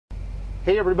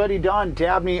Hey everybody, Don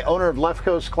Dabney, owner of Left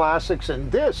Coast Classics,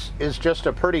 and this is just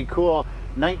a pretty cool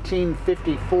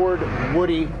 1950 Ford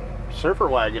Woody surfer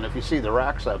wagon, if you see the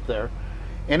racks up there.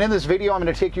 And in this video, I'm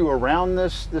going to take you around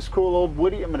this cool old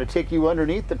Woody. I'm going to take you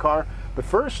underneath the car, but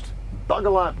first,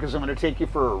 buckle up because I'm going to take you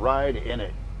for a ride in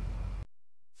it.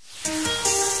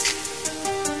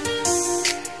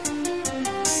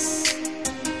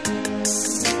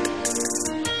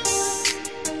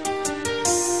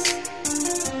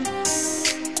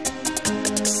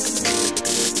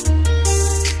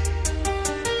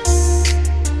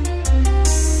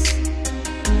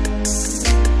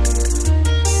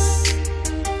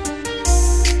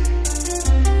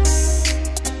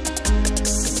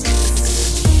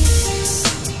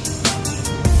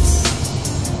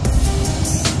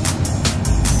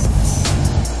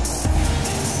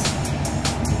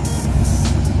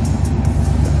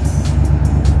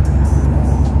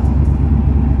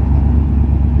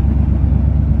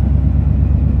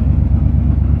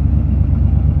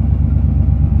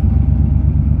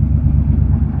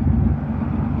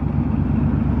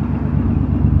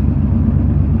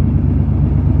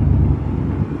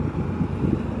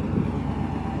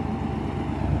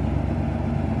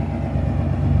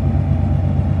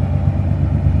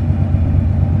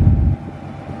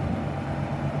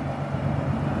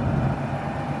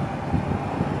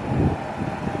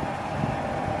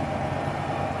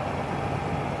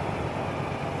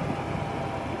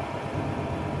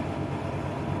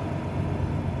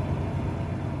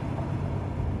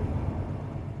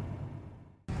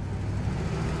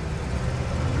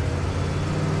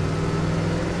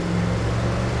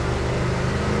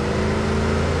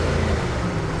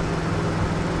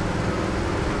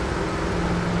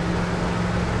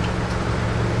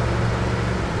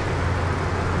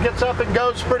 Gets up and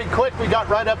goes pretty quick. We got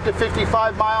right up to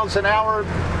 55 miles an hour.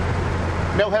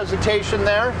 No hesitation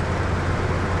there.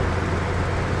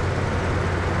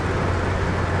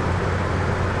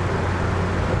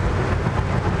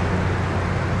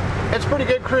 It's a pretty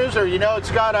good cruiser. You know, it's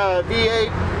got a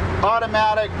V8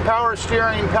 automatic, power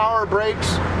steering, power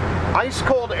brakes, ice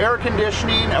cold air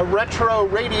conditioning, a retro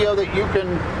radio that you can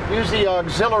use the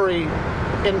auxiliary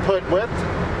input with.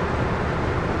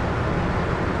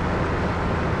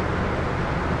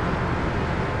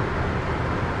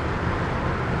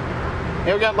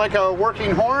 You got like a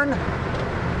working horn.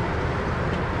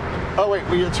 Oh wait,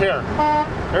 it's here.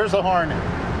 There's the horn.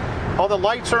 All the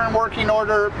lights are in working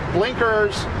order,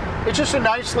 blinkers. It's just a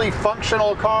nicely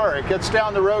functional car. It gets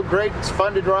down the road great, it's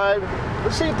fun to drive.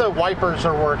 Let's see if the wipers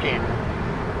are working.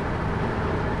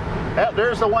 Yeah,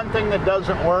 there's the one thing that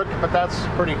doesn't work, but that's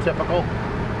pretty typical.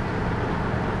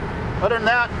 Other than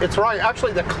that, it's right.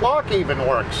 Actually, the clock even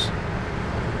works.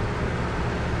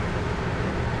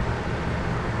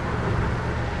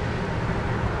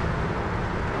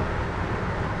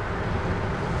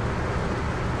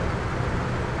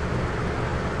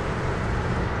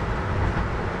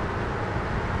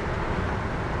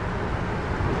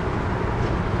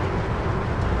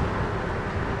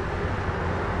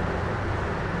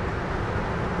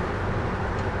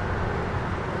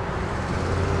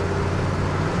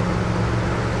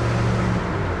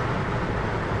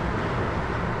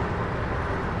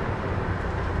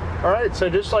 All right, so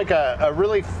just like a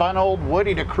really fun old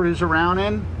Woody to cruise around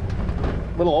in.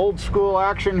 Little old school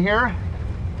action here.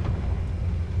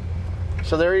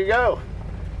 So there you go.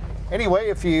 Anyway,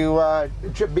 if you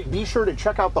be sure to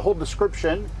check out the whole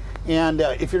description. And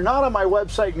if you're not on my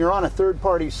website and you're on a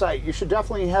third-party site, you should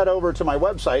definitely head over to my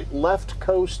website, Left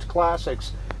Coast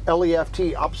Classics,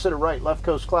 L-E-F-T, opposite of right, Left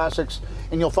Coast Classics,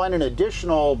 and you'll find an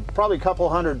additional probably a couple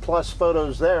hundred plus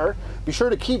photos there. Be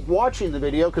sure to keep watching the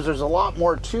video because there's a lot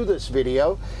more to this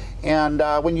video. And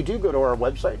when you do go to our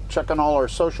website, check on all our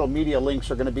social media links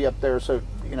are going to be up there, so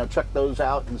you know, check those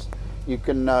out. And you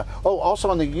can oh, also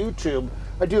on the YouTube,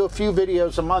 I do a few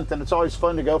videos a month, and it's always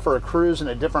fun to go for a cruise in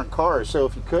a different car. So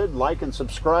if you could like and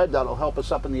subscribe, that'll help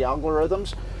us up in the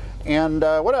algorithms. And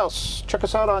what else? Check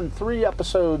us out on 3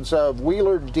 episodes of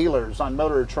Wheeler Dealers on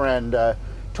Motor Trend.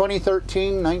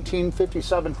 2013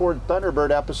 1957 Ford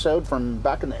Thunderbird episode from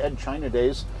back in the Ed China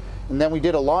days. And then we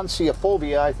did a Lancia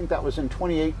Fulvia, I think that was in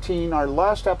 2018. Our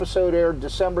last episode aired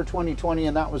December 2020,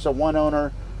 and that was a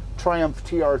one-owner Triumph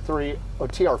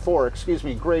TR4, excuse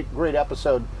me. Great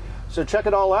episode. So check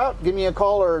it all out. Give me a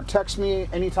call or text me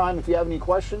anytime if you have any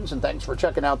questions. And thanks for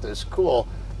checking out this cool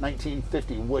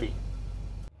 1950 Woody.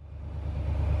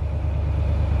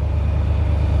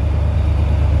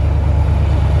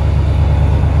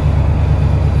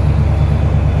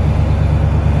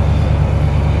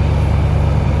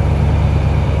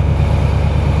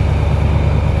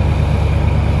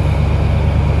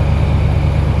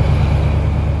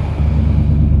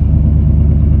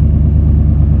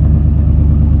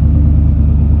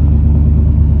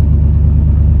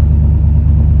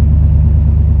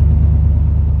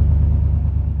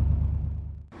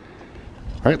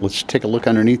 All right, let's take a look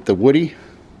underneath the Woody.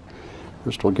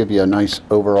 First, we'll give you a nice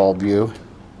overall view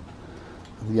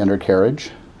of the undercarriage.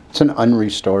 It's an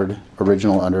unrestored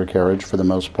original undercarriage for the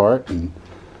most part, and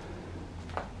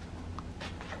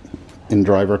in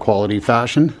driver quality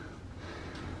fashion.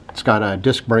 It's got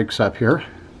disc brakes up here.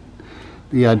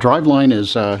 The driveline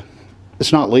is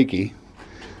it's not leaky,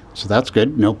 so that's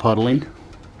good. No puddling.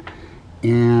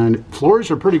 And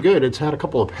floors are pretty good. It's had a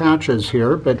couple of patches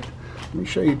here, but let me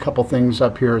show you a couple things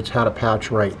up here. It's had a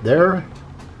patch right there.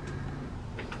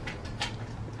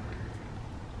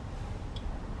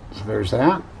 So there's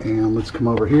that. And let's come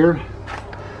over here.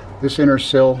 This inner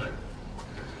sill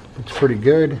looks pretty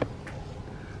good.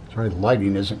 Sorry, the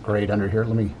lighting isn't great under here.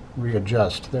 Let me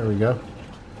readjust. There we go.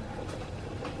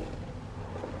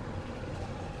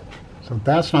 So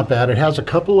that's not bad. It has a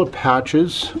couple of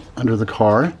patches under the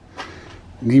car,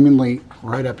 namely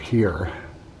right up here.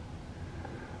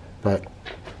 But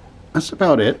that's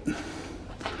about it.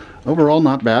 Overall,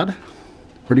 not bad.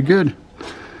 Pretty good.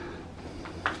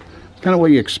 Kind of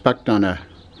what you expect on a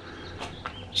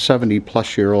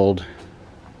 70-plus-year-old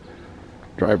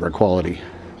driver quality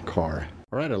car.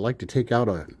 All right, I'd like to take out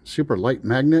a super light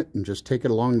magnet and just take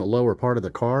it along the lower part of the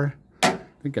car.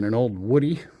 Thinking an old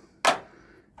Woody.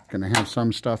 Gonna have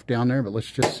some stuff down there, but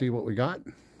let's just see what we got.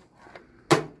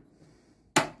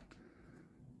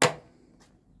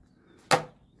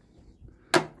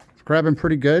 It's grabbing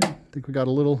pretty good. I think we got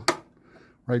a little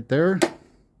right there.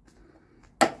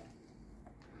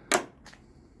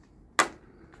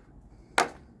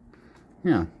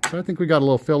 Yeah, so I think we got a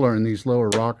little filler in these lower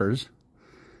rockers,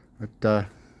 but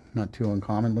not too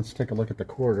uncommon. Let's take a look at the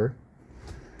quarter.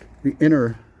 The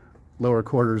inner lower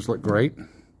quarters look great.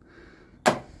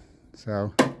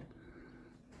 So,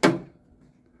 all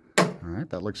right,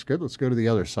 that looks good. Let's go to the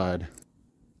other side.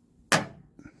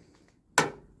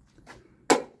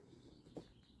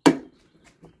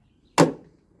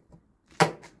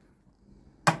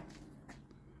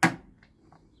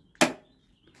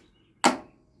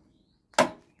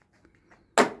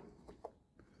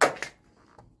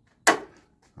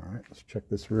 All right, let's check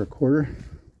this rear quarter.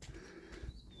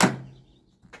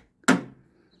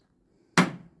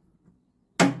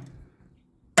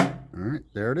 All right,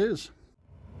 there it is.